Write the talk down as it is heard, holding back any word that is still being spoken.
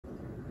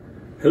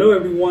Hello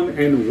everyone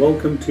and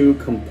welcome to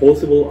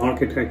Composable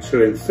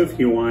Architecture in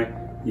SwiftUI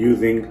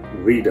using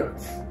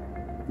Redux.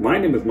 My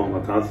name is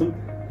Mohammad Azam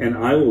and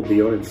I will be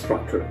your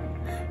instructor.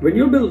 When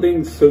you're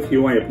building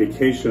SwiftUI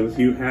applications,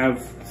 you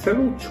have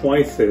several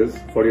choices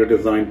for your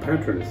design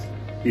patterns.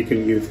 You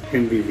can use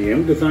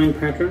MVVM design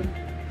pattern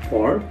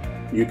or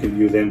you can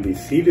use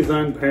MVC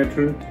design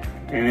pattern,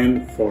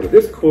 and for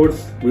this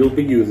course we'll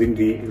be using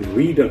the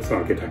Redux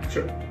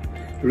architecture.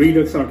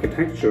 Redux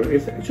architecture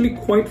is actually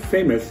quite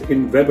famous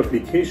in web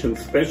applications,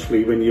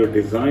 especially when you're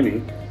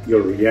designing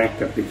your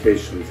React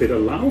applications. It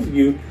allows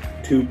you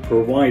to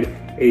provide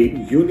a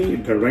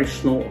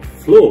unidirectional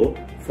flow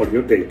for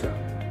your data.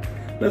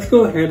 Let's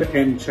go ahead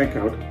and check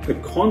out the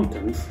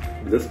contents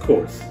of this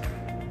course.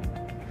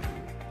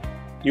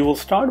 You will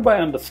start by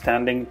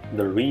understanding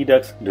the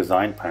Redux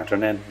design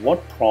pattern and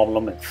what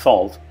problem it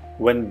solves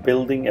when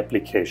building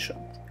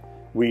applications.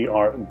 We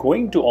are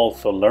going to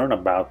also learn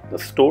about the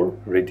store,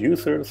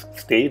 reducers,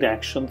 state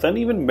actions, and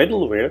even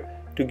middleware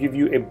to give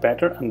you a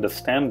better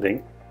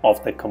understanding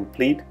of the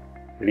complete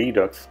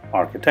Redux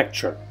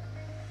architecture.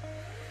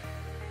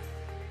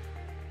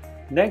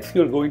 Next,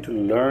 you're going to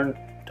learn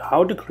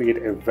how to create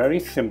a very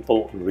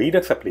simple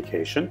Redux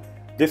application.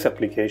 This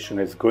application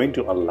is going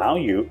to allow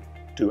you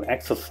to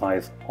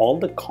exercise all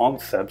the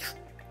concepts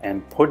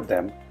and put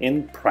them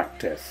in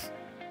practice.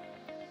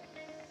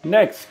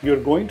 Next,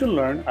 you're going to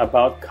learn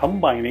about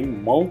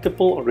combining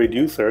multiple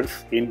reducers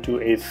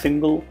into a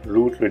single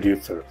root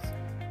reducer.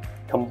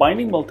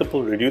 Combining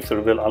multiple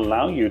reducers will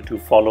allow you to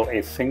follow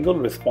a single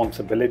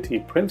responsibility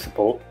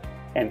principle,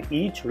 and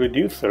each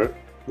reducer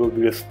will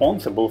be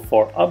responsible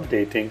for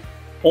updating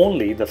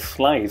only the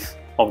slice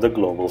of the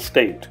global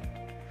state.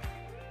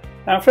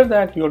 After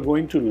that, you're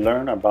going to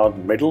learn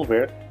about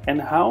middleware and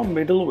how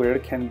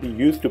middleware can be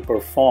used to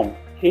perform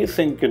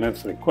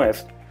asynchronous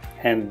requests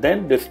and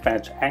then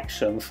dispatch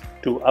actions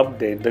to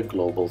update the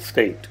global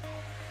state.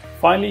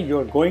 Finally,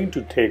 you're going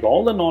to take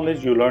all the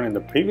knowledge you learned in the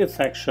previous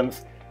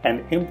sections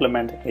and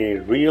implement a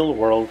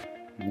real-world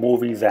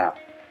Movies app.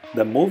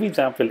 The Movies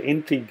app will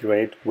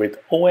integrate with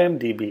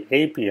OMDB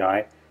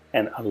API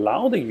and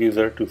allow the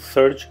user to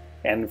search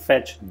and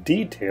fetch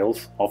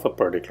details of a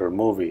particular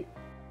movie.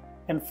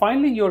 And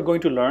finally, you're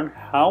going to learn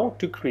how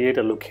to create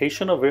a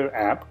location-aware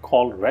app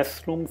called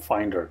Restroom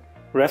Finder.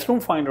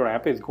 Restroom Finder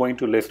app is going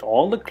to list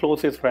all the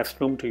closest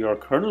restroom to your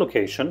current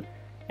location,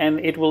 and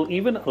it will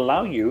even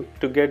allow you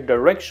to get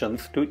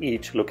directions to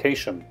each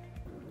location.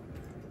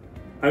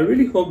 I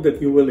really hope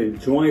that you will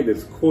enjoy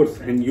this course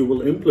and you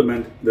will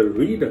implement the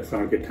Redux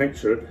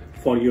architecture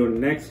for your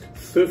next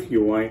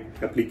SwiftUI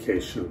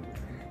application.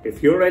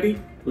 If you're ready,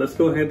 let's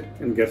go ahead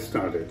and get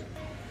started.